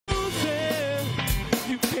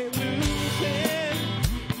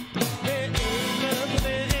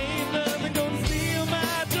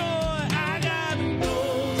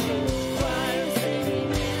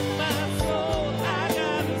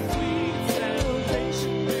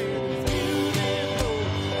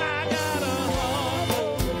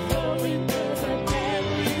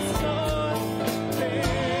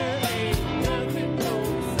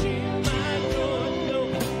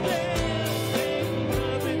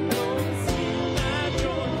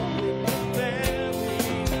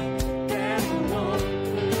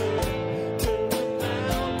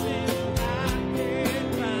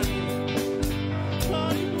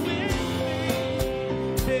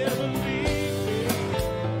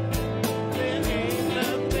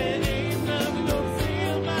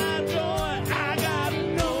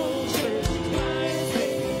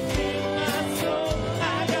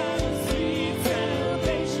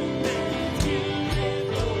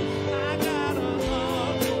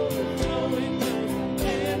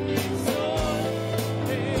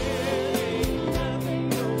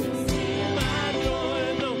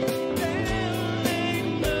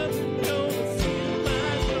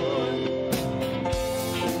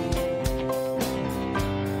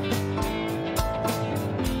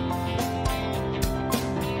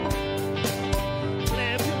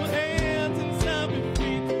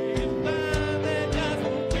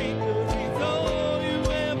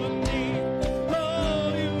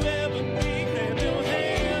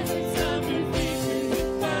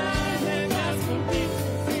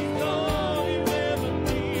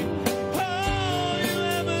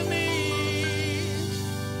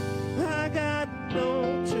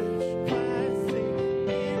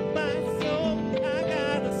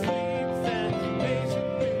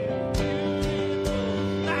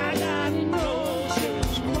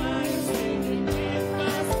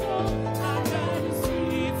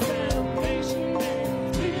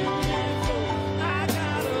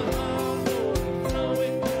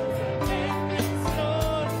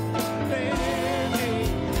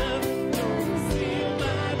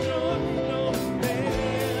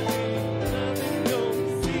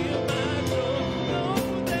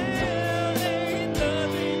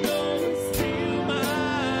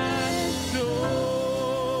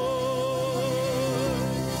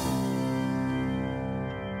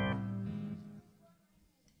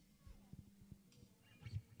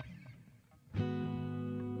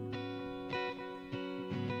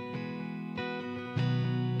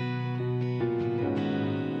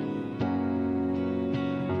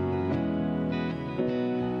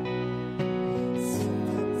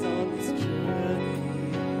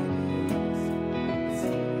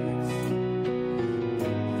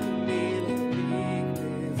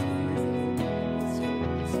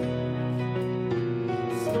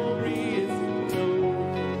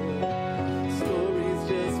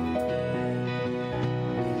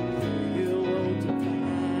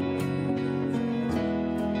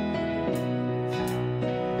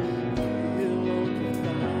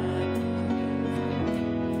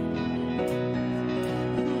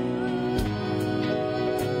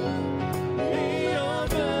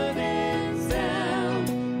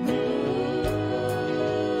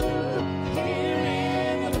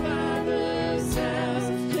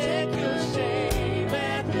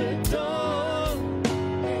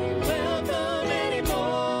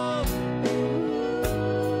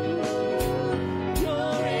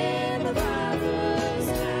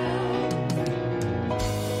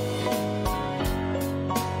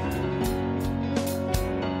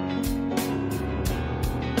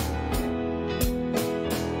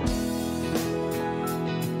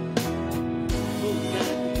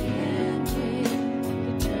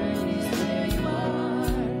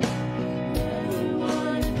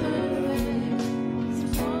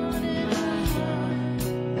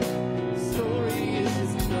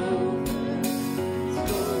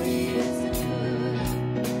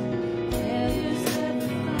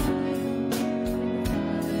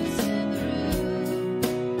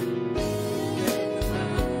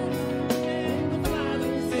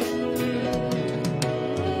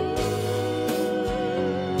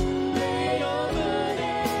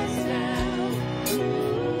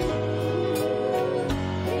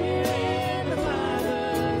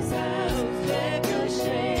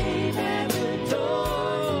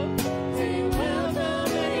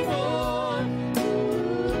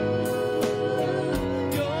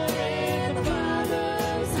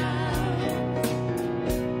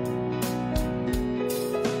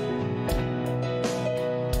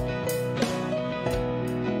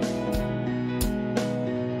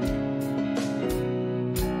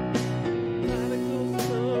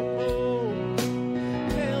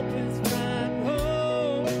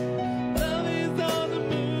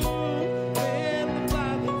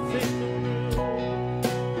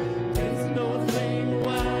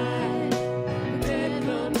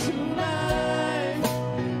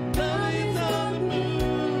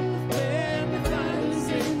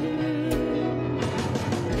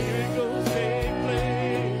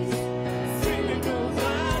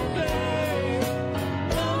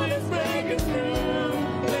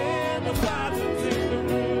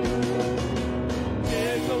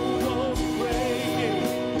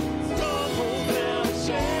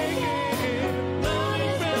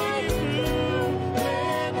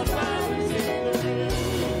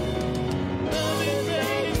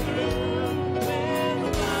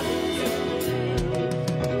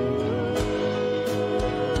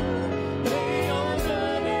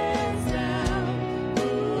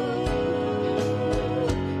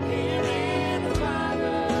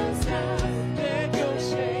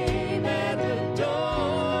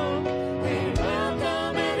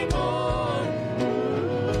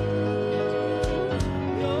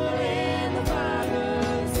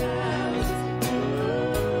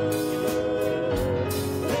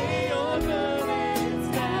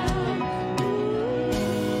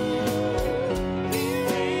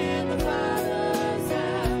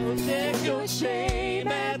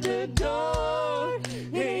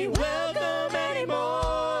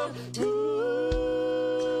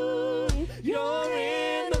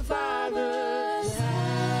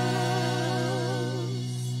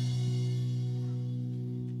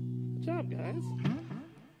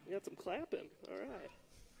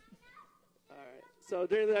So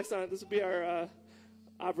during the next song, this will be our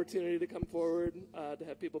opportunity to come forward to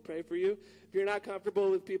have people pray for you. If you're not comfortable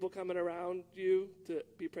with people coming around you to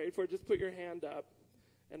be prayed for, just put your hand up,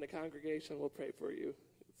 and the congregation will pray for you.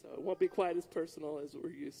 So it won't be quite as personal as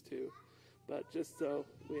we're used to, but just so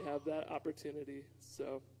we have that opportunity.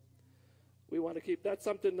 So we want to keep, that's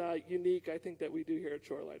something unique, I think, that we do here at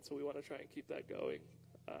Shoreline. So we want to try and keep that going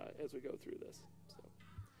as we go through this. So.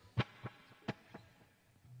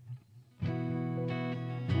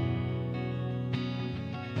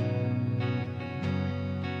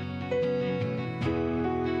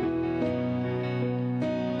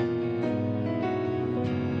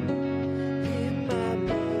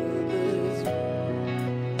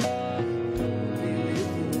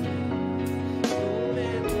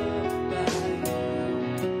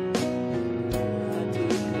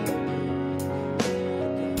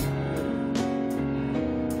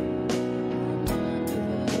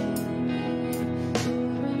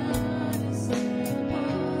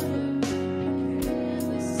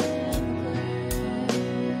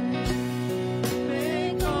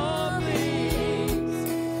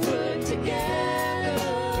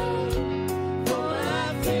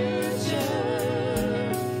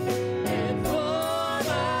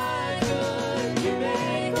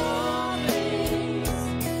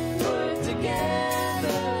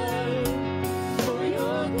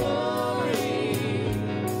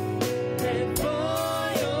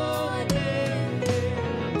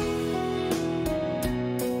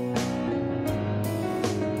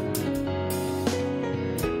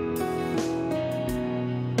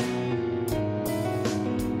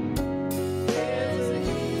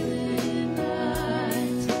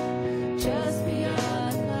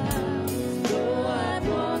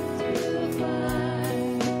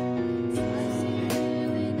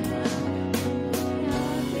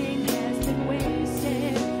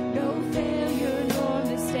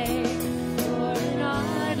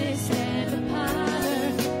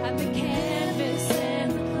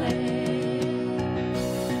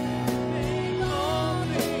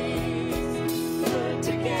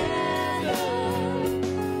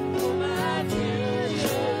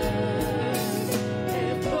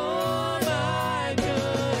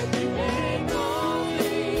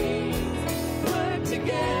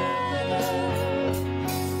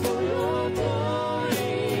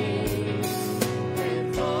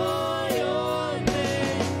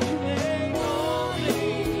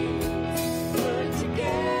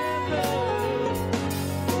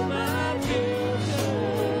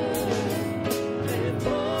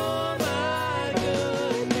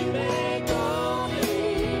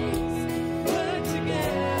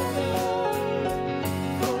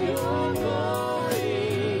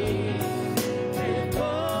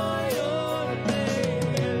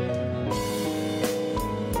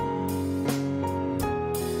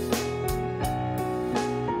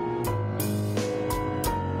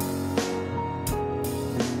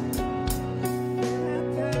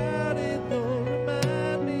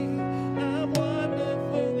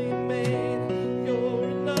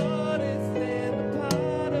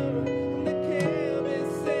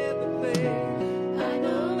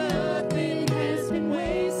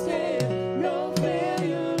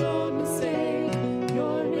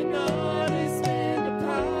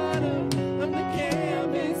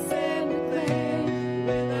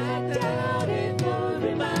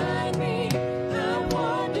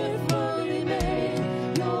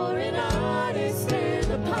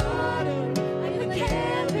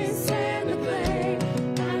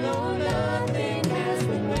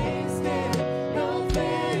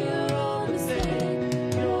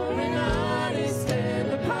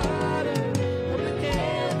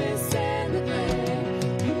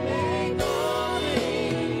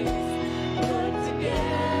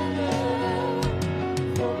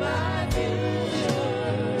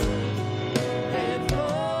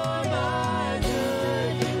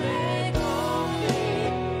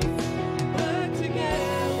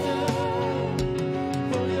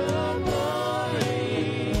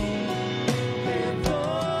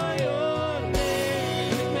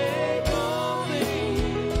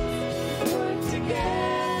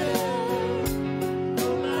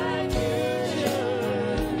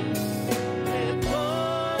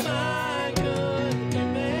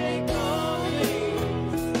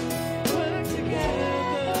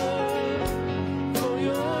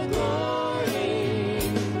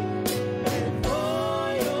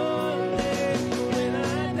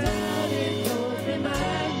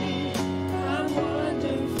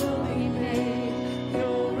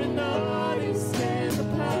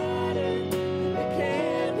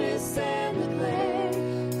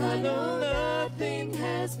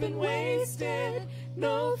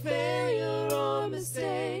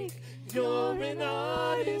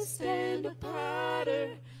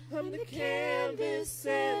 on the canvas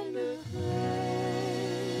and the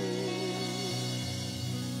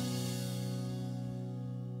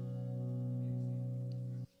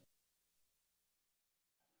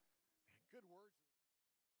Good words.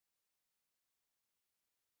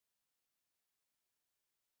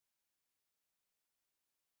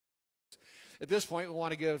 At this point, we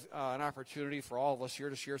want to give an opportunity for all of us here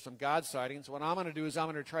to share some God sightings. What I'm going to do is I'm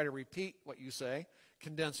going to try to repeat what you say,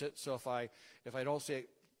 condense it. So if I don't say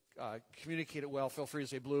communicate it well, feel free to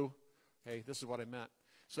say blue. Hey, this is what I meant.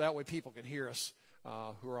 So that way people can hear us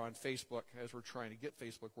who are on Facebook as we're trying to get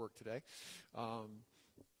Facebook work today.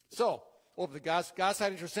 The God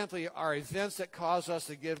sightings are simply are events that cause us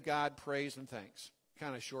to give God praise and thanks.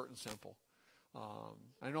 Kind of short and simple.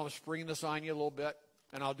 I know I'm springing this on you a little bit.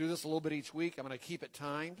 And I'll do this a little bit each week. I'm going to keep it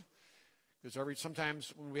timed because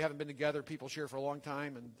sometimes when we haven't been together, people share for a long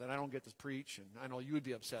time, and then I don't get to preach. And I know you would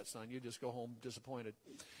be upset, son. You'd just go home disappointed.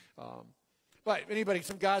 But anybody,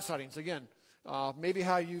 some God sightings. Again, maybe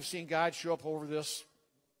how you've seen God show up over this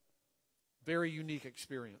very unique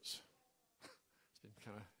experience. It's been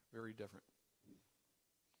kind of very different.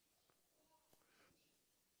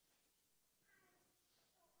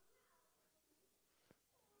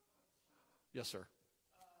 Yes, sir.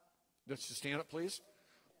 Let's just stand up, please,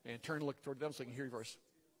 and turn and look toward them so I can hear your voice.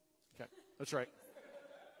 Okay, that's right.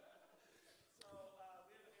 So we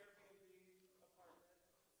have an Airbnb apartment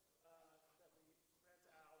that we rent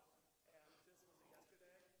out, and this was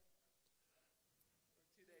yesterday or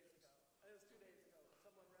 2 days ago. It was 2 days ago.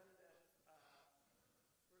 Someone rented it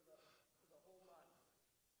for the whole month,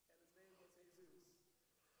 and his name was Jesus.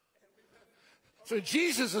 And So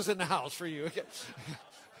Jesus is in the house for you. Okay.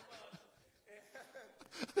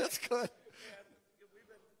 That's good. And we've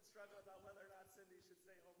been struggling about whether or not Cindy should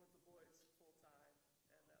stay home with the boys full time, and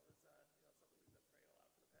that was something we've been praying a lot for the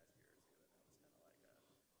past year or two. And that was kind of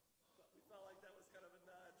like we felt like that was kind of a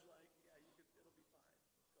nudge, like it'll be fine,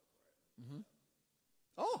 go for it. Mm-hmm.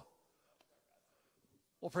 Oh,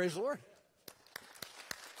 well, praise the Lord.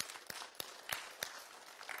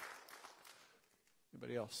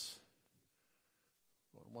 Anybody else?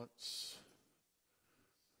 Going once.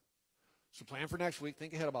 So plan for next week.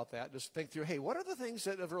 Think ahead about that. Just think through, hey, what are the things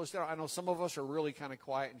that have really stood out? I know some of us are really kind of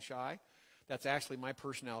quiet and shy. That's actually my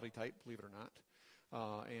personality type, believe it or not.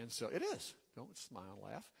 And so it is. Don't smile and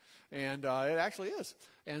laugh. And it actually is.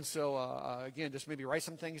 And so, again, just maybe write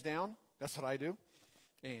some things down. That's what I do.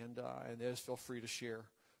 And just feel free to share.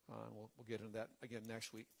 We'll get into that again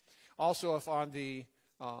next week. Also, if on the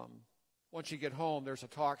once you get home, there's a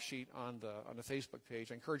talk sheet on the Facebook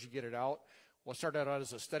page. I encourage you to get it out. We'll start that out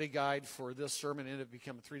as a study guide for this sermon, and it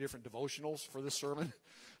become 3 different devotionals for this sermon.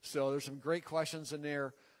 So there's some great questions in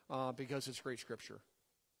there because it's great scripture.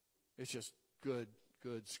 It's just good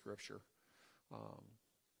scripture.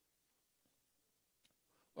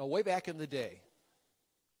 Well, way back in the day,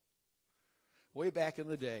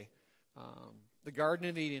 the Garden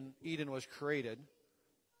of Eden was created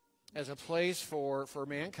as a place for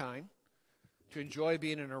mankind to enjoy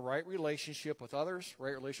being in a right relationship with others,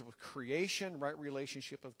 right relationship with creation, right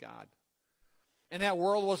relationship with God. And that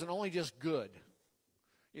world wasn't only just good,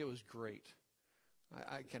 it was great.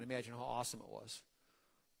 I can imagine how awesome it was.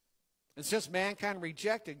 And since mankind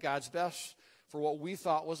rejected God's best for what we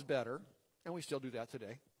thought was better, and we still do that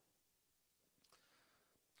today,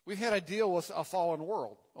 we've had to deal with a fallen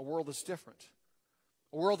world, a world that's different,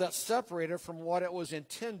 a world that's separated from what it was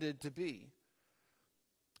intended to be.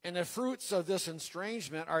 And the fruits of this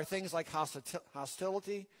estrangement are things like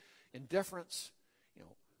hostility, indifference,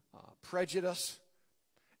 prejudice,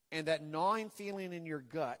 and that gnawing feeling in your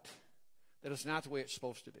gut that it's not the way it's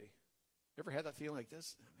supposed to be. You ever had that feeling like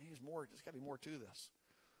this? There's more. There's got to be more to this.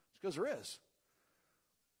 It's because there is.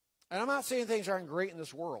 And I'm not saying things aren't great in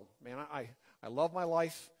this world. Man, I love my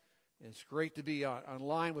life. And it's great to be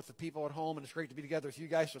online with the people at home, and it's great to be together with you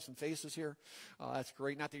guys with some faces here. That's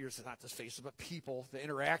great. Not that you're not just faces, but people to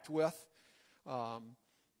interact with. And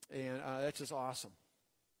that's just awesome.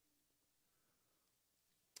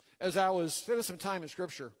 As I was spending some time in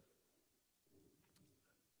Scripture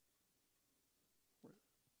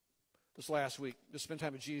this last week, just spend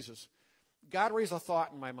time with Jesus, God raised a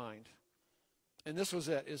thought in my mind. And this was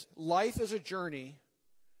it, is life is a journey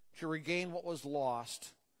to regain what was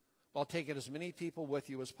lost while taking as many people with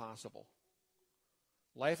you as possible.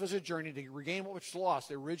 Life is a journey to regain what was lost,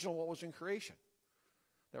 the original what was in creation,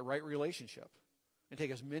 that right relationship, and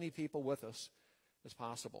take as many people with us as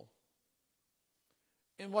possible.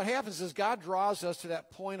 And what happens is God draws us to that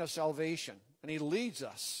point of salvation, and He leads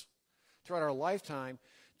us throughout our lifetime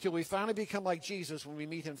till we finally become like Jesus when we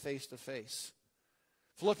meet Him face to face.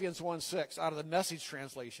 Philippians 1:6 out of the Message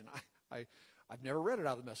translation. I've never read it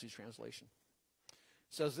out of the Message translation.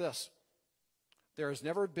 It says this: there has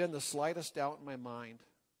never been the slightest doubt in my mind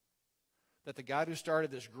that the God who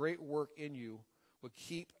started this great work in you would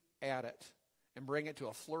keep at it and bring it to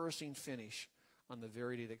a flourishing finish on the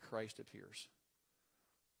very day that Christ appears.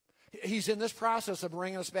 He's in this process of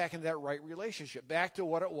bringing us back into that right relationship, back to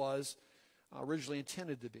what it was originally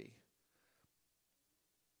intended to be.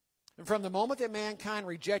 And from the moment that mankind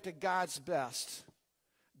rejected God's best,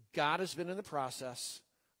 God has been in the process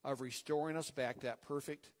of restoring us back to that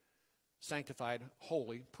perfect, sanctified,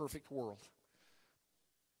 holy, perfect world.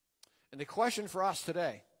 And the question for us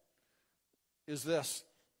today is this.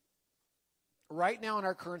 Right now in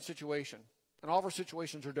our current situation, and all of our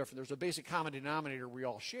situations are different. There's a basic common denominator we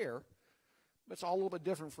all share, but it's all a little bit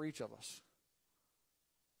different for each of us.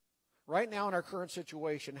 Right now in our current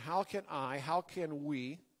situation, how can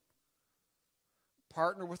we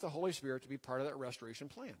partner with the Holy Spirit to be part of that restoration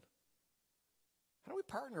plan? How do we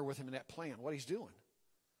partner with him in that plan, what he's doing?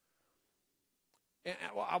 And,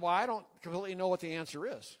 well, I don't completely know what the answer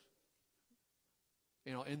is,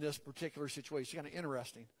 in this particular situation. It's kind of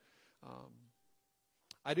interesting.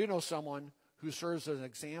 I do know someone who serves as an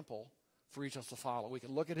example for each of us to follow. We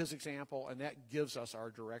can look at his example, and that gives us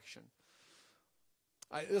our direction.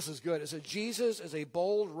 This is good. It says, Jesus is a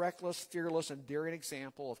bold, reckless, fearless, and daring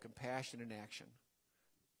example of compassion in action.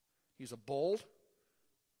 He's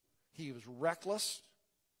he was reckless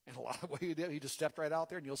in a lot of ways. He just stepped right out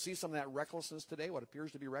there, and you'll see some of that recklessness today, what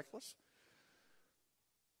appears to be reckless.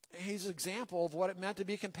 He's an example of what it meant to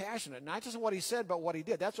be compassionate. Not just in what he said, but what he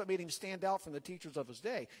did. That's what made him stand out from the teachers of his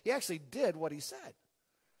day. He actually did what he said.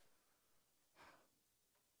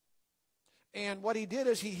 And what he did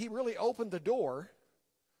is he really opened the door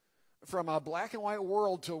from a black and white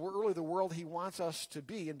world to really the world he wants us to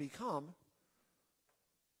be and become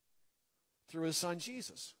through his son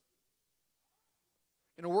Jesus.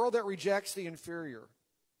 In a world that rejects the inferior,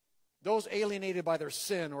 those alienated by their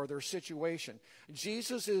sin or their situation,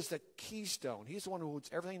 Jesus is the keystone. He's the one who holds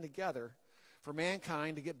everything together for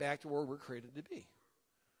mankind to get back to where we're created to be.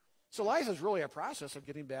 So life is really a process of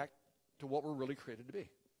getting back to what we're really created to be.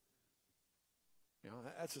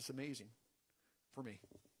 That's just amazing for me.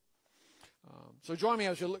 So join me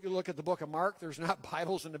as you look at the book of Mark. There's not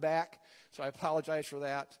Bibles in the back, so I apologize for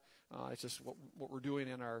that. It's just what we're doing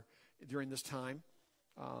during this time.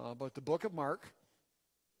 But the book of Mark.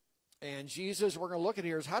 And Jesus, we're going to look at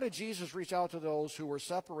here, is how did Jesus reach out to those who were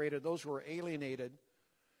separated, those who were alienated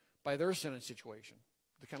by their sin and situation,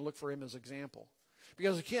 to kind of look for him as example.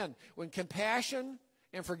 Because again, when compassion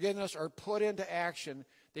and forgiveness are put into action,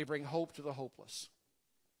 they bring hope to the hopeless.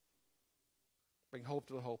 Bring hope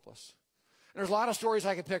to the hopeless. And there's a lot of stories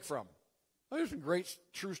I could pick from. There's some great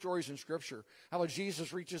true stories in Scripture. How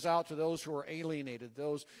Jesus reaches out to those who are alienated,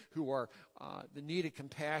 those who are the needed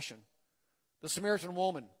compassion. The Samaritan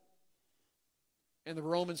woman and the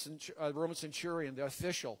Roman centurion, the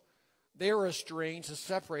official, they were estranged and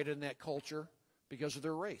separated in that culture because of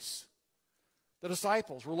their race. The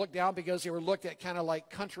disciples were looked down because they were looked at kind of like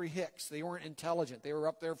country hicks. They weren't intelligent. They were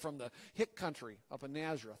up there from the hick country up in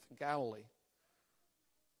Nazareth, in Galilee.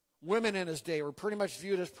 Women in his day were pretty much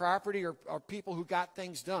viewed as property or people who got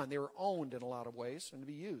things done. They were owned in a lot of ways and to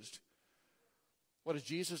be used. What does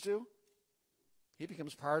Jesus do? He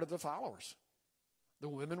becomes part of the followers. The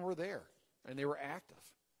women were there, and they were active.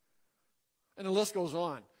 And the list goes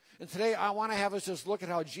on. And today I want to have us just look at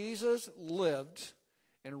how Jesus lived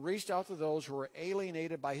and reached out to those who were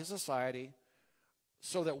alienated by his society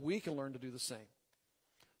so that we can learn to do the same.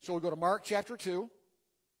 So we'll go to Mark chapter 2.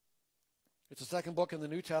 It's the second book in the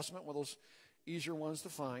New Testament, one of those easier ones to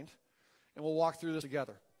find. And we'll walk through this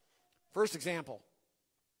together. First example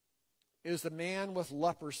is the man with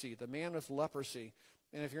leprosy. The man with leprosy.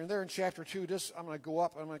 And if you're in there in chapter 2, I'm going to go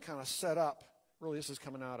up. I'm going to kind of set up. Really, this is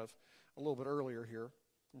coming out of a little bit earlier here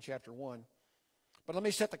in chapter 1. But let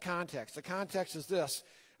me set the context. The context is this.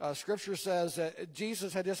 Scripture says that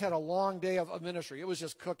Jesus had just had a long day of ministry. It was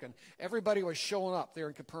just cooking. Everybody was showing up there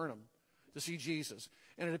in Capernaum to see Jesus.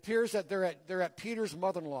 And it appears that they're at Peter's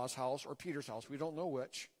mother-in-law's house, or Peter's house. We don't know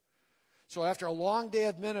which. So after a long day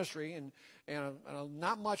of ministry and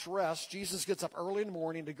not much rest, Jesus gets up early in the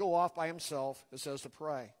morning to go off by himself, it says, to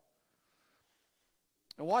pray.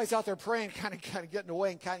 And while he's out there praying, kind of getting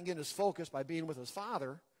away and kind of getting his focus by being with his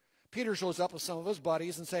Father, Peter shows up with some of his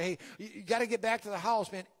buddies and say, hey, you got to get back to the house,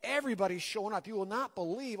 man. Everybody's showing up. You will not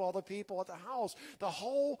believe all the people at the house. The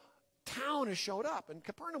whole town has showed up. And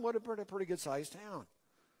Capernaum would have been a pretty good-sized town.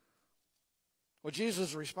 Well,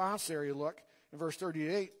 Jesus' response there, you look, in verse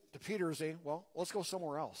 38, to Peter is saying, well, let's go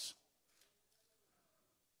somewhere else.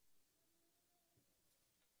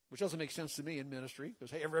 which doesn't make sense to me in ministry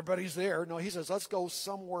because, hey, everybody's there. No, he says, let's go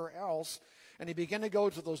somewhere else. And he began to go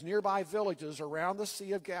to those nearby villages around the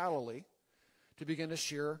Sea of Galilee to begin to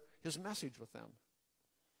share his message with them.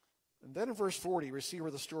 And then in verse 40, we see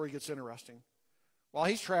where the story gets interesting. While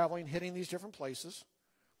he's traveling, hitting these different places,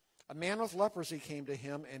 a man with leprosy came to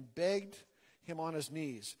him and begged him on his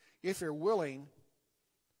knees, if you're willing,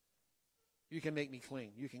 you can make me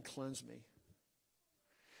clean. You can cleanse me.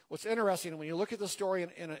 What's interesting, when you look at the story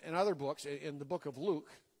in other books, in the book of Luke,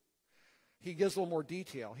 he gives a little more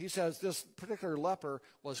detail. He says this particular leper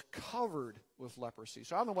was covered with leprosy.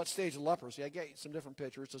 So I don't know what stage of leprosy. I get some different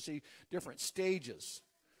pictures to see different stages.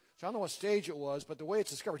 So I don't know what stage it was, but the way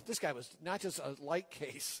it's discovered, this guy was not just a light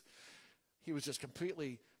case. He was just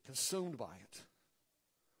completely consumed by it.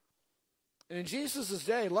 And in Jesus'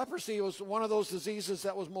 day, leprosy was one of those diseases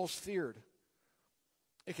that was most feared.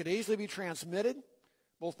 It could easily be transmitted,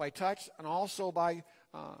 both by touch and also by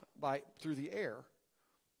through the air.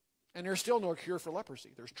 And there's still no cure for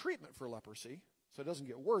leprosy. There's treatment for leprosy, so it doesn't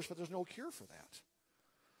get worse, but there's no cure for that.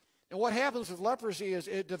 And what happens with leprosy is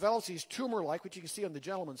it develops these tumor-like, which you can see on the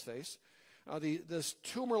gentleman's face, this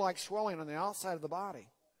tumor-like swelling on the outside of the body.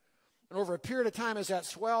 And over a period of time, as that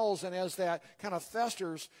swells and as that kind of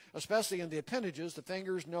festers, especially in the appendages, the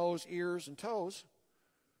fingers, nose, ears, and toes,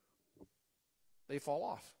 they fall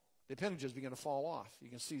off. The appendages begin to fall off. You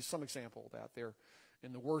can see some example of that there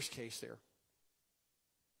in the worst case there.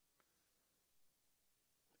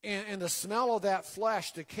 And the smell of that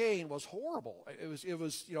flesh decaying was horrible. It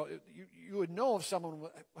was you would know if someone,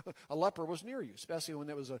 a leper, was near you, especially when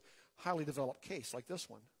it was a highly developed case like this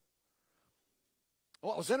one.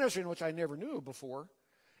 What was interesting, which I never knew before,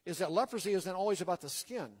 is that leprosy isn't always about the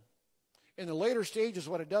skin. In the later stages,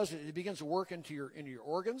 what it does is it begins to work into your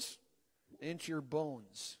organs, into your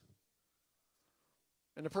bones.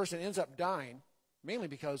 And the person ends up dying, mainly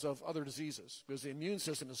because of other diseases, because the immune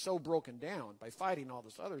system is so broken down by fighting all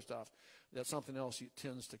this other stuff that something else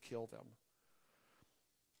tends to kill them.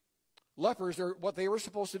 Lepers, what they were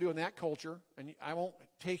supposed to do in that culture, and I won't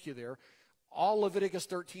take you there, all Leviticus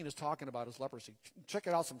 13 is talking about is leprosy. Check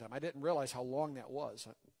it out sometime. I didn't realize how long that was,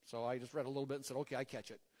 so I just read a little bit and said, okay, I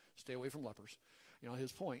catch it. Stay away from lepers.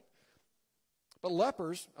 His point. But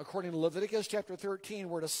lepers, according to Leviticus chapter 13,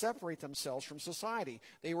 were to separate themselves from society.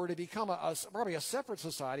 They were to become probably a separate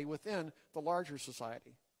society within the larger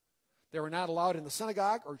society. They were not allowed in the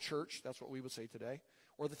synagogue or church, that's what we would say today,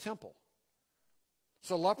 or the temple.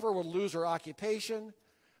 So a leper would lose their occupation,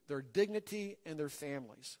 their dignity, and their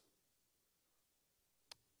families.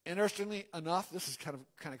 Interestingly enough, this is kind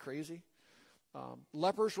of crazy.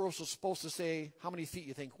 Lepers were also supposed to say how many feet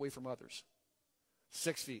you think away from others.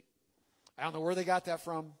 6 feet. I don't know where they got that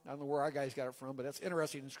from. I don't know where our guys got it from, but that's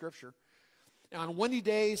interesting in Scripture. And on windy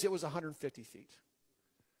days, it was 150 feet.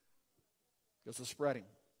 Because of spreading.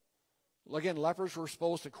 Again, lepers were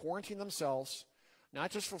supposed to quarantine themselves, not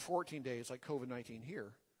just for 14 days like COVID-19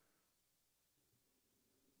 here,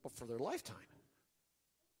 but for their lifetime.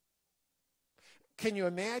 Can you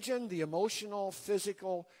imagine the emotional,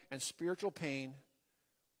 physical, and spiritual pain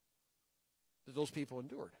that those people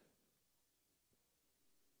endured?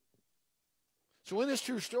 So in this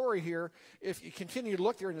true story here, if you continue to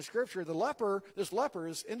look there in the Scripture,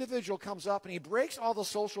 this individual comes up and he breaks all the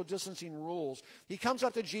social distancing rules. He comes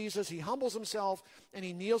up to Jesus, he humbles himself, and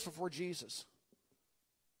he kneels before Jesus.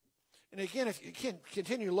 And again, if you can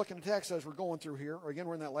continue to look in the text as we're going through here, or again,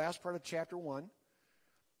 we're in that last part of chapter 1.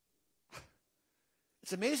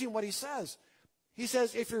 It's amazing what he says. He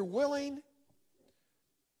says, if you're willing,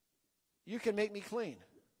 you can make me clean.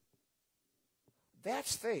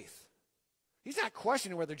 That's faith. He's not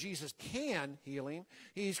questioning whether Jesus can heal him.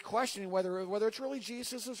 He's questioning whether it's really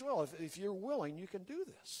Jesus as well. If you're willing, you can do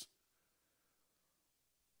this.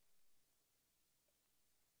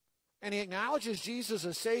 And he acknowledges Jesus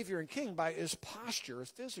as Savior and King by his posture, his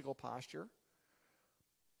physical posture.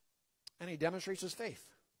 And he demonstrates his faith.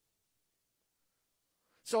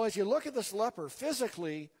 So as you look at this leper,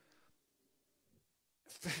 physically,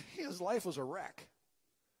 his life was a wreck.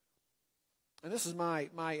 And this is my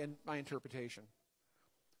interpretation.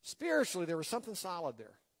 Spiritually, there was something solid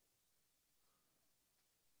there.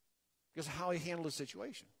 Because of how he handled the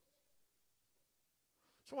situation.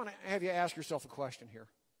 So I want to have you ask yourself a question here.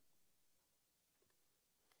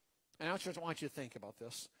 And I just want you to think about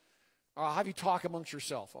this. I'll have you talk amongst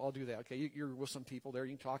yourself. I'll do that. Okay, you're with some people there.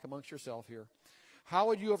 You can talk amongst yourself here. How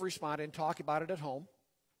would you have responded? And talk about it at home,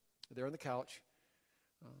 there on the couch.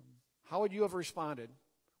 How would you have responded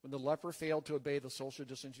when the leper failed to obey the social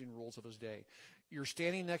distancing rules of his day? You're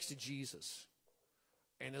standing next to Jesus,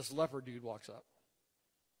 and this leper dude walks up.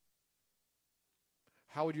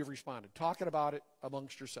 how would you have responded? Talking about it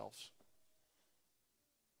amongst yourselves.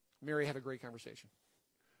 Mary, have a great conversation.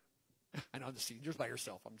 I know, I'm just teasing. You're by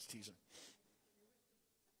yourself. I'm just teasing.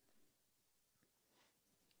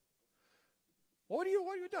 What have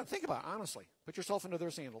you done? Think about it, honestly. Put yourself into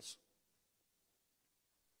their sandals.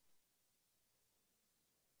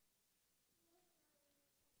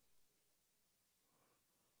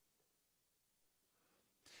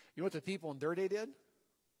 You know what the people in their day did?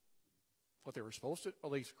 What they were supposed to,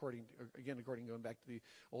 at least according going back to the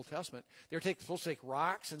Old Testament, they were supposed to take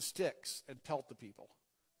rocks and sticks and pelt the people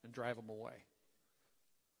and drive them away.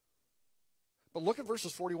 But look at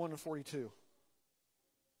verses 41 and 42.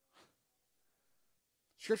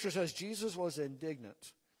 Scripture says Jesus was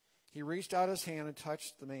indignant. He reached out his hand and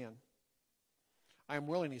touched the man. I am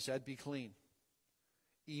willing, he said, be clean.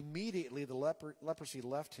 Immediately the leprosy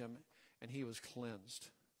left him and he was cleansed.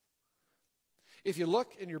 If you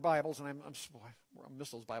look in your Bibles, and I miss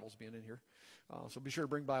those Bibles being in here, so be sure to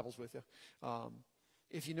bring Bibles with you.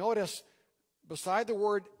 If you notice, beside the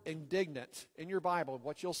word indignant in your Bible,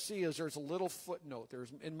 what you'll see is there's a little footnote.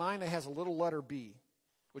 In mine, it has a little letter B,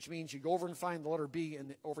 which means you go over and find the letter B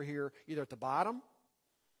over here, either at the bottom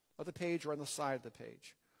of the page or on the side of the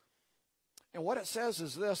page. And what it says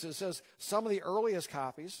is this. It says some of the earliest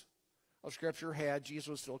copies of Scripture had Jesus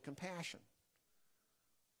was still compassion.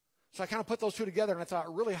 So I kind of put those two together, and I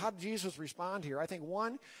thought, really, how did Jesus respond here? I think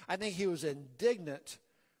he was indignant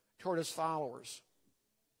toward his followers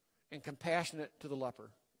and compassionate to the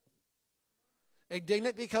leper.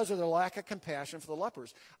 Indignant because of their lack of compassion for the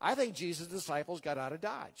lepers. I think Jesus' disciples got out of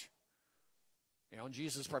Dodge. And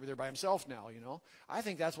Jesus is probably there by himself now, I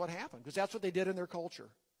think that's what happened, because that's what they did in their culture.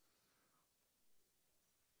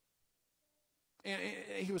 And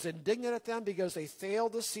he was indignant at them because they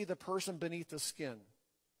failed to see the person beneath the skin.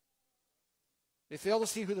 They failed to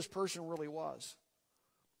see who this person really was.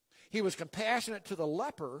 He was compassionate to the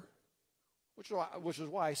leper, which is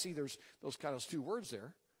why I see there's those kind of two words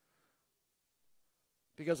there.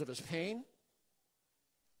 Because of his pain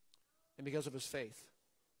and because of his faith.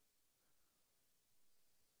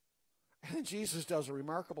 And then Jesus does a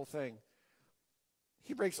remarkable thing.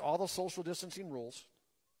 He breaks all the social distancing rules.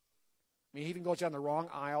 I mean, he even goes down the wrong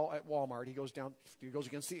aisle at Walmart. He goes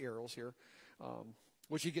against the arrows here.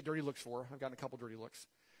 Which you get dirty looks for. I've gotten a couple dirty looks.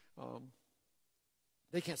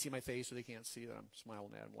 They can't see my face, so they can't see that I'm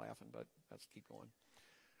smiling at them, laughing, but let's keep going.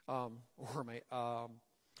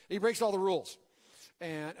 He breaks all the rules.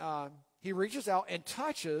 And he reaches out and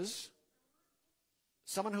touches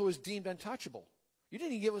someone who is deemed untouchable. You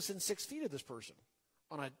didn't even get within 6 feet of this person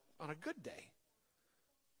on a good day.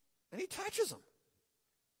 And he touches them.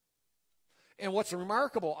 And what's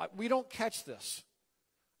remarkable, we don't catch this.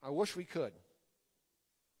 I wish we could.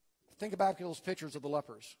 Think about those pictures of the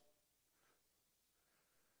lepers.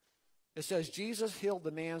 It says Jesus healed the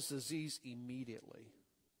man's disease immediately.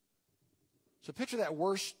 So picture that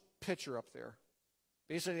worst picture up there.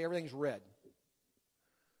 Basically, everything's red.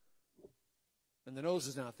 And the nose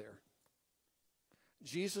is not there.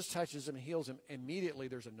 Jesus touches him and heals him. Immediately,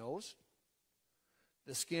 there's a nose.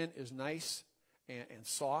 The skin is nice and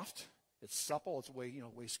soft. It's supple. It's way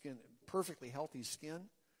skin, perfectly healthy skin.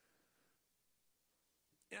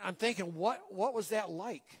 I'm thinking, what was that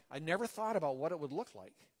like? I never thought about what it would look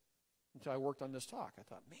like until I worked on this talk. I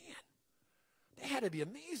thought, man, that had to be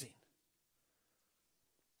amazing.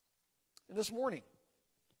 And this morning,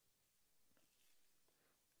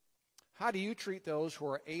 how do you treat those who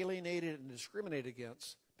are alienated and discriminated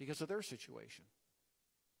against because of their situation?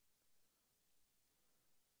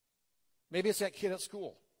 Maybe it's that kid at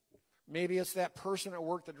school. Maybe it's that person at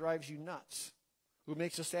work that drives you nuts, who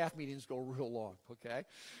makes the staff meetings go real long, okay?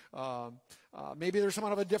 Maybe there's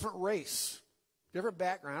someone of a different race, different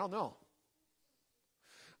background, I don't know.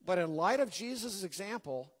 But in light of Jesus'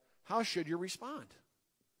 example, how should you respond?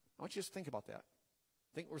 I want you to think about that.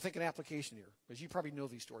 We're thinking application here, because you probably know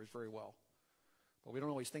these stories very well. But we don't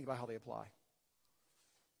always think about how they apply.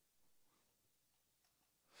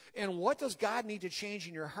 And what does God need to change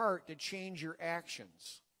in your heart to change your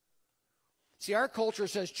actions? See, our culture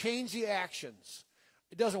says change the actions.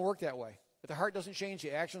 It doesn't work that way. If the heart doesn't change,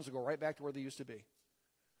 the actions will go right back to where they used to be.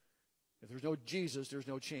 If there's no Jesus, there's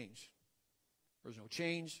no change. There's no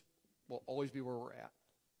change, we'll always be where we're at.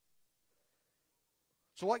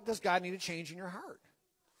 So what does God need to change in your heart?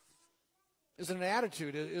 Is it an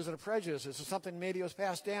attitude? Is it a prejudice? Is it something maybe was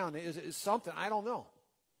passed down? Is it something? I don't know.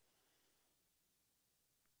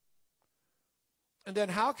 And then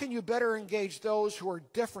how can you better engage those who are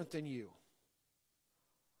different than you?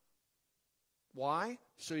 Why?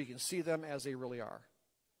 So you can see them as they really are.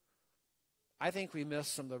 I think we miss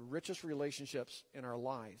some of the richest relationships in our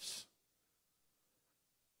lives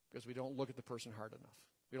because we don't look at the person hard enough.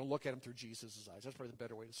 We don't look at him through Jesus' eyes. That's probably the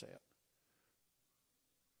better way to say it.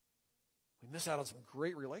 We miss out on some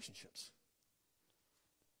great relationships.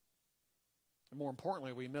 And more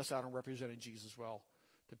importantly, we miss out on representing Jesus well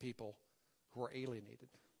to people who are alienated.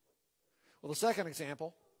 Well, the second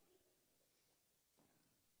example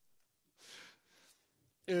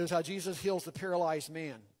is how Jesus heals the paralyzed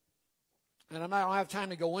man. And I don't have time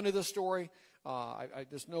to go into this story.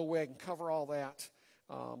 There's no way I can cover all that.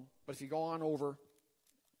 But if you go on over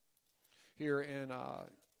here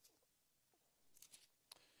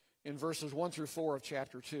in verses 1 through 4 of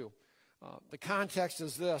chapter 2, the context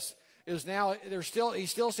is this. He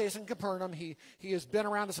still stays in Capernaum. He has been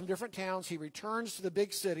around to some different towns. He returns to the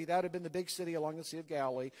big city. That would have been the big city along the Sea of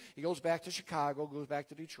Galilee. He goes back to Chicago, goes back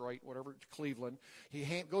to Detroit, whatever, Cleveland. He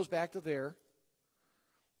goes back to there,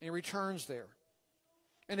 and he returns there.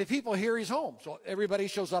 And the people hear he's home, so everybody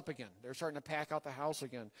shows up again. They're starting to pack out the house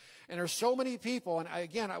again. And there's so many people, and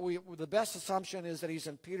again, the best assumption is that he's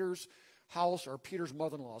in Peter's house or Peter's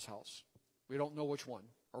mother-in-law's house. We don't know which one,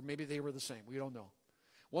 or maybe they were the same. We don't know.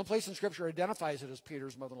 One place in Scripture identifies it as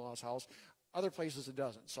Peter's mother-in-law's house. Other places it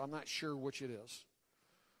doesn't, so I'm not sure which it is.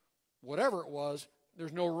 Whatever it was,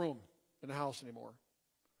 there's no room in the house anymore.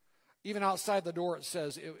 Even outside the door it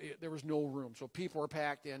says there was no room. So people were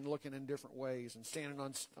packed in, looking in different ways and standing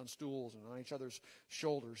on stools and on each other's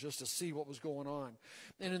shoulders just to see what was going on.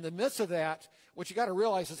 And in the midst of that, what you got to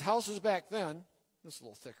realize is houses back then, this is a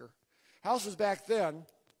little thicker, houses back then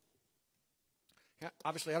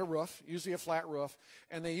obviously had a roof, usually a flat roof,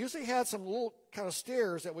 and they usually had some little kind of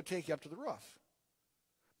stairs that would take you up to the roof.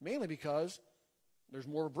 Mainly because there's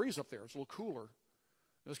more breeze up there. It's a little cooler.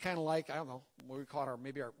 It was kind of like, I don't know, what we call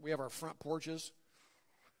we have our front porches.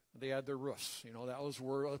 They had their roofs. That was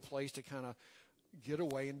a place to kind of get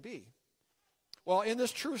away and be. Well, in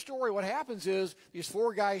this true story, what happens is these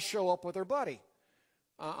 4 guys show up with their buddy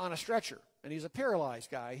on a stretcher. And he's a paralyzed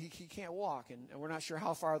guy. He can't walk, and we're not sure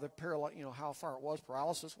how far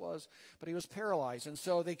paralysis was, but he was paralyzed. And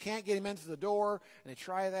so they can't get him into the door, and they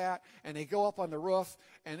try that, and they go up on the roof.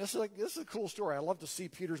 And this is a cool story. I love to see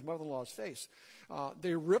Peter's mother-in-law's face.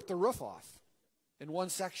 They ripped the roof off in one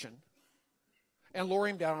section and lower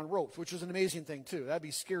him down on ropes, which is an amazing thing too. That'd be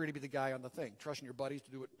scary to be the guy on the thing, trusting your buddies to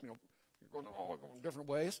do it. You're going different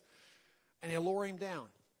ways, and they lower him down.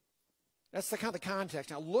 That's the kind of the context.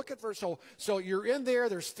 Now look at verse. So you're in there.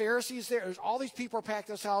 There's Pharisees there. There's all these people are packed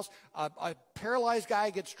in this house. A paralyzed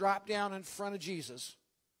guy gets dropped down in front of Jesus.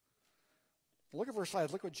 Look at verse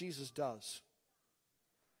 5. Look what Jesus does.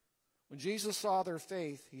 When Jesus saw their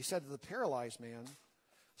faith, he said to the paralyzed man,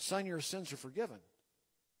 "Son, your sins are forgiven."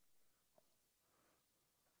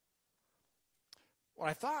 What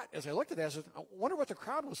I thought as I looked at that is, I wonder what the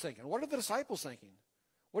crowd was thinking. What are the disciples thinking?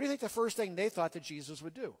 What do you think the first thing they thought that Jesus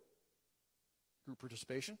would do? Group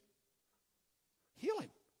participation? Heal him.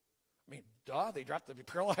 I mean, duh, they dropped the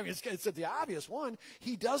paralyzed. I mean, it's the obvious one.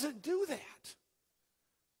 He doesn't do that.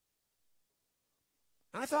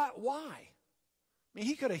 And I thought, why? I mean,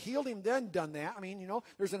 he could have healed him then, done that. I mean,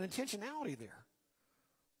 there's an intentionality there.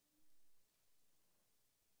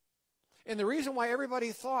 And the reason why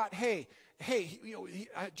everybody thought, hey,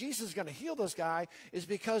 Jesus is going to heal this guy is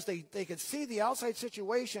because they could see the outside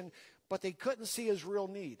situation, but they couldn't see his real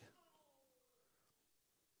need.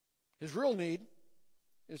 His real need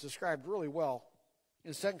is described really well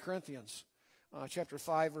in 2 Corinthians chapter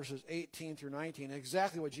 5, verses 18 through 19,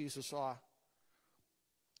 exactly what Jesus saw.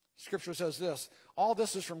 Scripture says this: "All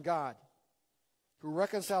this is from God, who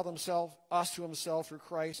reconciled us to himself through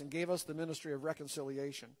Christ and gave us the ministry of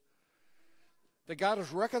reconciliation." That God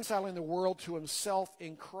is reconciling the world to himself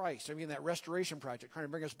in Christ. I mean, that restoration project, trying to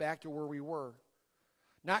bring us back to where we were.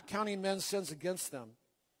 Not counting men's sins against them.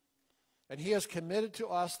 And he has committed to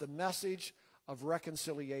us the message of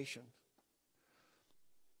reconciliation.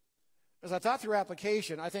 As I thought through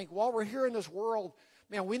application, I think while we're here in this world,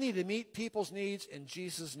 man, we need to meet people's needs in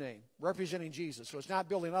Jesus' name, representing Jesus. So it's not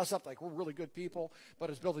building us up like we're really good people, but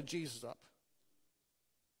it's building Jesus up.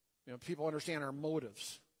 People understand our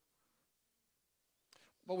motives.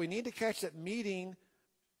 But we need to catch that meeting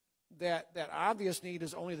that obvious need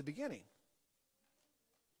is only the beginning.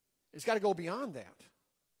 It's got to go beyond that.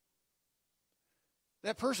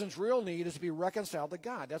 That person's real need is to be reconciled to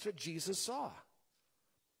God. That's what Jesus saw.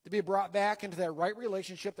 To be brought back into that right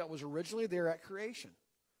relationship that was originally there at creation.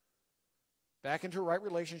 Back into a right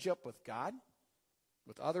relationship with God,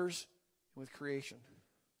 with others, and with creation.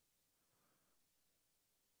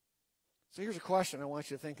 So here's a question I want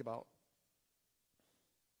you to think about.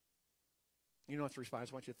 You don't have to respond. I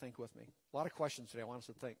just want you to think with me. A lot of questions today. I want us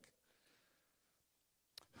to think.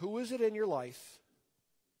 Who is it in your life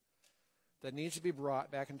that needs to be brought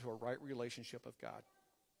back into a right relationship with God?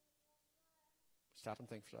 Stop and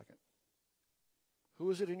think for a second. Who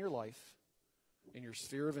is it in your life, in your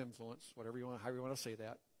sphere of influence, however you want to say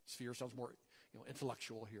that? Sphere sounds more,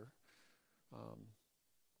 intellectual here.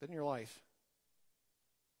 But in your life,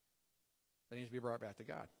 that needs to be brought back to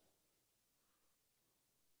God.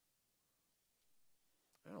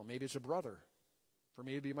 I don't know, maybe it's a brother. For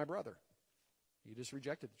me, it'd be my brother. He just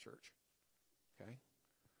rejected the church. Okay?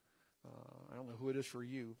 I don't know who it is for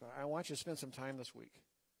you, but I want you to spend some time this week.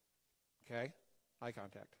 Okay? Eye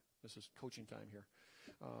contact. This is coaching time here.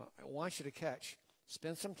 I want you to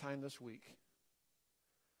spend some time this week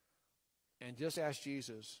and just ask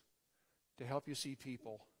Jesus to help you see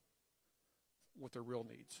people with their real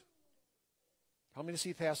needs. Help me to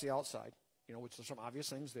see past the outside, which there's some obvious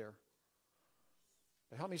things there.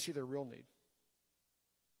 But help me see their real need.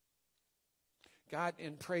 God,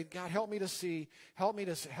 and pray, God, help me to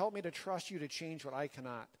trust you to change what I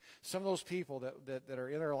cannot. Some of those people that are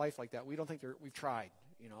in our life like that, we don't think we've tried,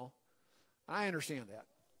 I understand that.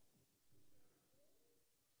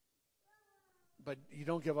 But you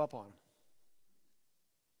don't give up on them.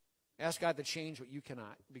 Ask God to change what you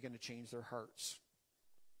cannot. Begin to change their hearts.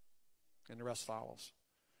 And the rest follows.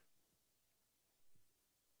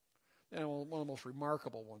 And one of the most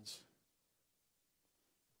remarkable ones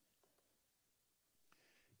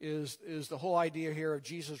is the whole idea here of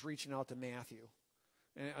Jesus reaching out to Matthew.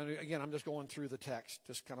 And again, I'm just going through the text,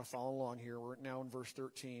 just kind of following along here. We're now in verse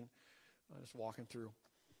 13, just walking through.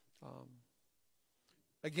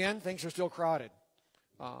 Again, things are still crowded.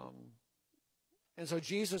 And so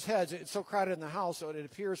Jesus heads, it's so crowded in the house, so it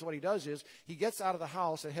appears what he does is he gets out of the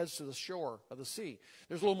house and heads to the shore of the sea.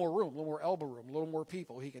 There's a little more room, a little more elbow room, a little more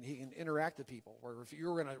people. He can interact with people. Where if you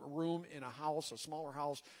were in a room in a house, a smaller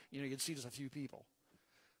house, you'd see just a few people.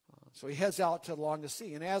 So he heads out along the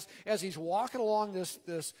sea. And as he's walking along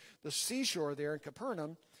the seashore there in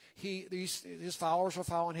Capernaum, his followers are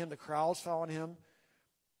following him, the crowd's following him.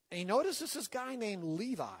 And he notices this guy named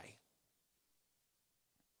Levi,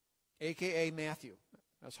 a.k.a. Matthew.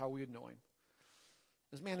 That's how we would know him.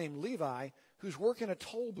 This man named Levi, who's working a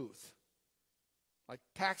toll booth, like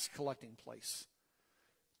tax collecting place.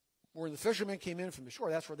 Where the fishermen came in from the shore,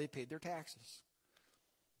 that's where they paid their taxes.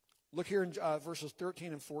 Look here in verses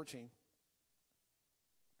 13 and 14. It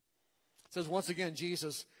says, once again,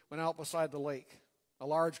 Jesus went out beside the lake. A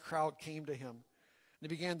large crowd came to him, and he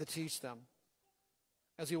began to teach them.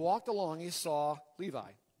 As he walked along, he saw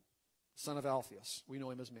Levi, son of Alphaeus. We know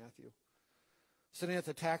him as Matthew, sitting at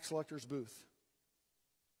the tax collector's booth.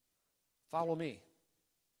 Follow me,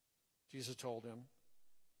 Jesus told him.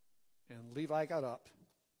 And Levi got up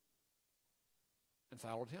and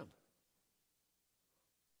followed him.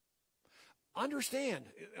 Understand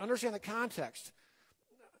the context.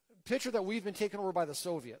 Picture that we've been taken over by the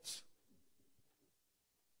Soviets.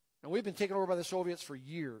 And we've been taken over by the Soviets for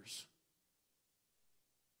years.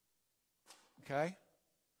 Okay?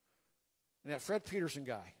 And that Fred Peterson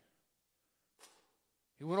guy,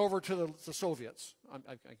 he went over to the Soviets.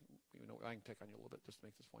 I can pick on you a little bit just to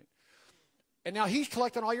make this point. And now he's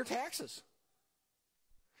collecting all your taxes.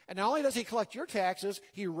 And not only does he collect your taxes,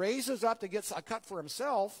 he raises up to get a cut for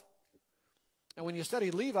himself. And when you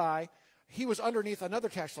study Levi, he was underneath another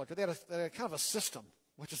tax collector. They had a kind of a system,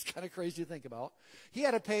 which is kind of crazy to think about. He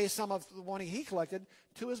had to pay some of the money he collected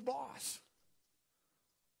to his boss.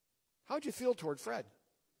 How'd you feel toward Fred?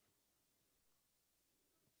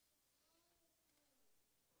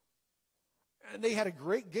 And they had a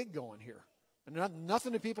great gig going here. And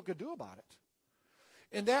nothing that people could do about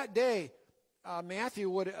it. In that day, Matthew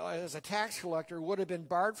would, as a tax collector, would have been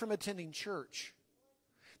barred from attending church.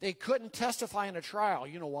 They couldn't testify in a trial.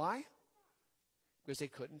 You know why? Because they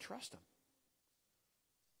couldn't trust him.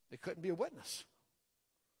 They couldn't be a witness.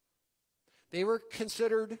 They were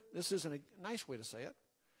considered, this isn't a nice way to say it,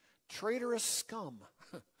 traitorous scum.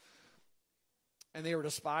 And they were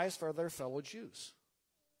despised for their fellow Jews.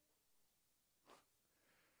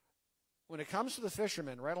 When it comes to the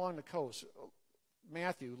fishermen right along the coast,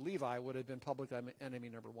 Matthew, Levi would have been public enemy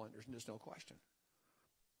number one. There's just no question.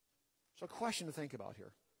 So a question to think about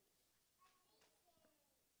here.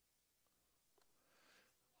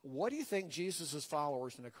 What do you think Jesus'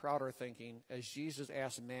 followers in the crowd are thinking as Jesus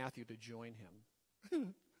asked Matthew to join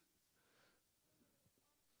him?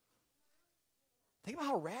 Think about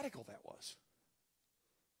how radical that was.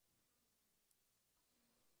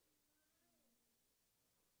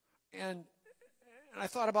 And I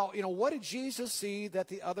thought about, what did Jesus see that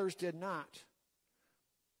the others did not?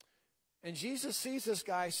 And Jesus sees this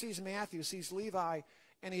guy, sees Matthew, sees Levi,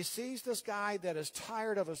 and he sees this guy that is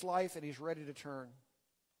tired of his life and he's ready to turn.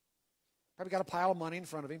 Probably got a pile of money in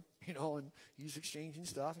front of him, and he's exchanging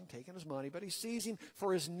stuff and taking his money, but he sees him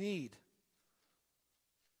for his need.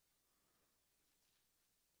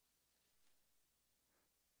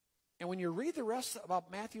 And when you read the rest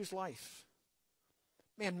about Matthew's life,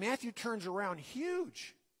 man, Matthew turns around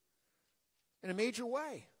huge in a major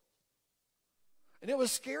way. And it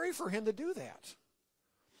was scary for him to do that.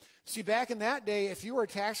 See, back in that day, if you were a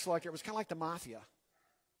tax collector, it was kind of like the mafia.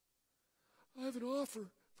 I have an offer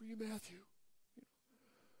for you, Matthew.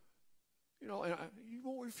 And you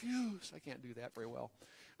won't refuse. I can't do that very well.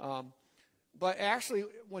 But actually,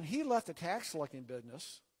 when he left the tax collecting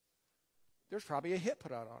business, there's probably a hit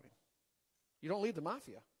put out on him. You don't leave the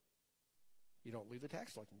mafia. You don't leave the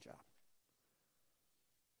tax collecting job.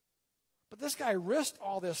 But this guy risked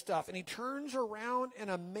all this stuff, and he turns around in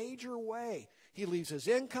a major way. He leaves his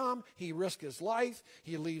income, he risks his life,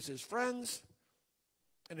 he leaves his friends,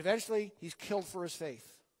 and eventually he's killed for his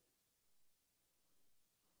faith.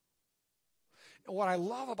 And what I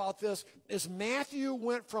love about this is Matthew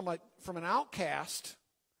went from an outcast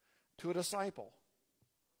to a disciple.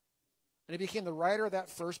 And he became the writer of that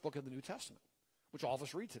first book of the New Testament, which all of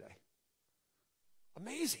us read today.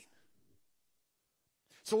 Amazing.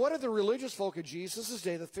 So what did the religious folk of Jesus'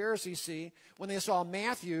 day, the Pharisees, see when they saw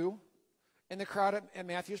Matthew in the crowd at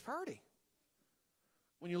Matthew's party?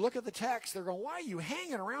 When you look at the text, they're going, why are you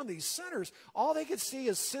hanging around these sinners? All they could see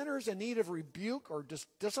is sinners in need of rebuke or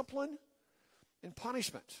discipline and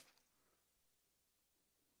punishment.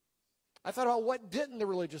 I thought about what didn't the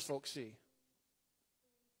religious folks see?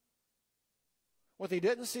 What they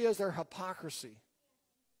didn't see is their hypocrisy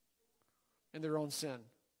and their own sin.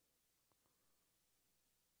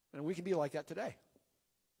 And we can be like that today.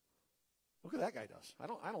 Look what that guy does.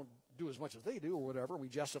 I don't do as much as they do or whatever. We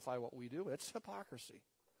justify what we do. It's hypocrisy.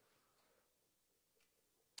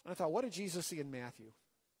 And I thought, what did Jesus see in Matthew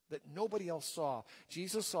that nobody else saw?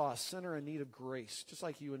 Jesus saw a sinner in need of grace, just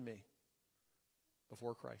like you and me,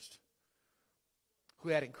 before Christ, who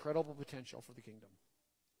had incredible potential for the kingdom.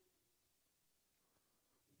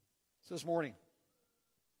 So this morning,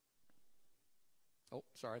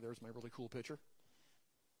 there's my really cool picture.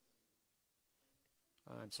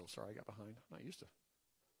 I'm so sorry I got behind. I'm not used to.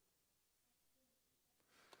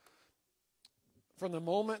 From the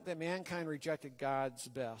moment that mankind rejected God's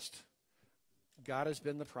best, God has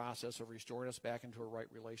been in the process of restoring us back into a right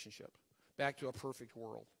relationship, back to a perfect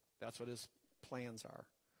world. That's what his plans are.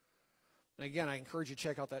 And again, I encourage you to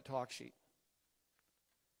check out that talk sheet.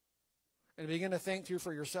 And begin to think through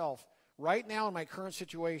for yourself. Right now in my current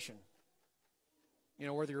situation,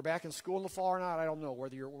 whether you're back in school in the fall or not, I don't know.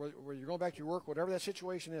 Whether you're going back to your work, whatever that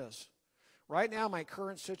situation is. Right now, my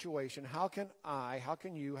current situation, how can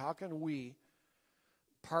we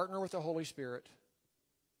partner with the Holy Spirit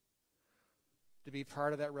to be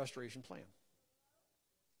part of that restoration plan?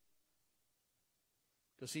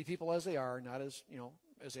 To see people as they are, not as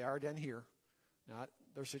they are down here, not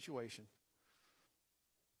their situation.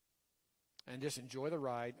 And just enjoy the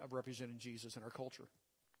ride of representing Jesus in our culture,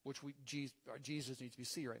 which Jesus needs to be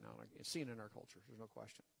seen right now. It's seen in our culture. There's no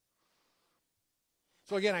question.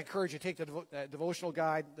 So again, I encourage you to take that devotional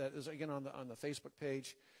guide that is again on the Facebook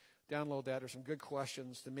page. Download that. There's some good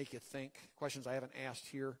questions to make you think. Questions I haven't asked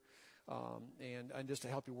here, and just to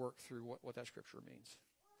help you work through what that scripture means.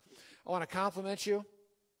 I want to compliment you.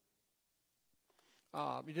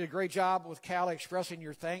 You did a great job with Callie expressing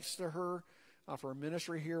your thanks to her for her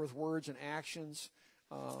ministry here with words and actions.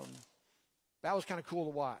 That was kind of cool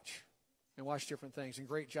to watch and watch different things, and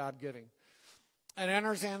great job giving. And I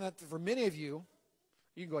understand that for many of you,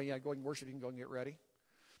 you can go and worship, you can go and get ready.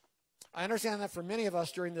 I understand that for many of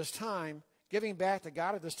us during this time, giving back to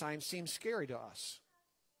God at this time seems scary to us.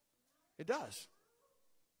 It does.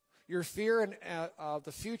 Your fear of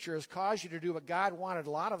the future has caused you to do what God wanted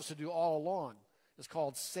a lot of us to do all along. It's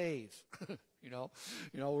called save.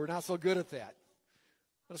 We're not so good at that.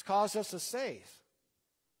 But it's caused us to save.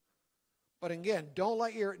 But again, don't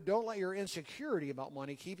let your insecurity about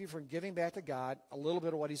money keep you from giving back to God a little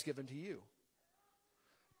bit of what he's given to you.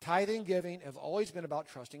 Tithing and giving have always been about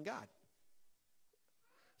trusting God.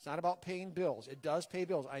 It's not about paying bills. It does pay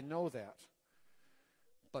bills. I know that.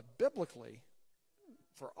 But biblically,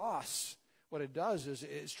 for us, what it does is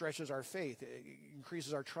it stretches our faith. It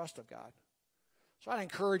increases our trust of God. So I'd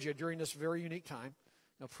encourage you during this very unique time,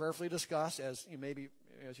 prayerfully discuss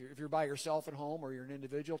if you're by yourself at home or you're an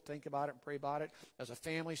individual, think about it and pray about it. As a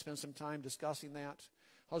family, spend some time discussing that.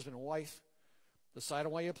 Husband and wife, decide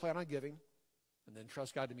on what you plan on giving, and then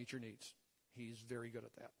trust God to meet your needs. He's very good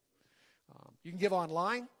at that. You can give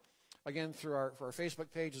online, again, through our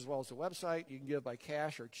Facebook page as well as the website. You can give by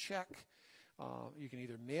cash or check. You can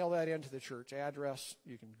either mail that into the church address.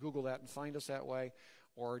 You can Google that and find us that way.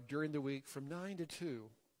 Or during the week from 9 to 2,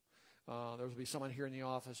 there will be someone here in the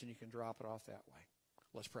office, and you can drop it off that way.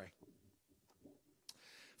 Let's pray.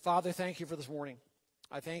 Father, thank you for this morning.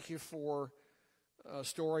 I thank you for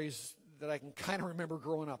stories that I can kind of remember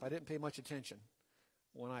growing up. I didn't pay much attention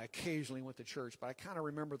when I occasionally went to church, but I kind of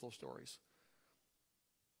remember those stories.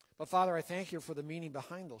 But Father, I thank you for the meaning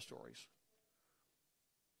behind those stories.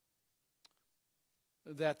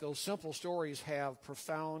 That those simple stories have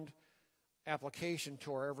profound application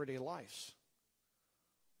to our everyday lives.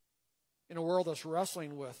 In a world that's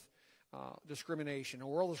wrestling with discrimination, in a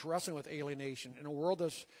world that's wrestling with alienation, in a world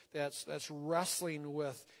that's wrestling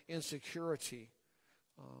with insecurity,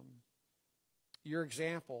 your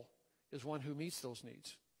example is one who meets those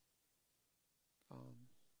needs.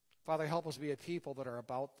 Father, help us be a people that are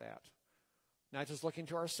about that. Not just looking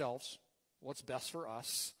to ourselves, what's best for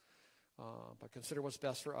us, but consider what's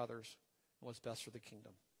best for others and what's best for the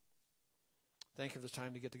kingdom. Thank you for this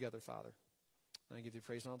time to get together, Father. And I give you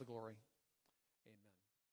praise and all the glory.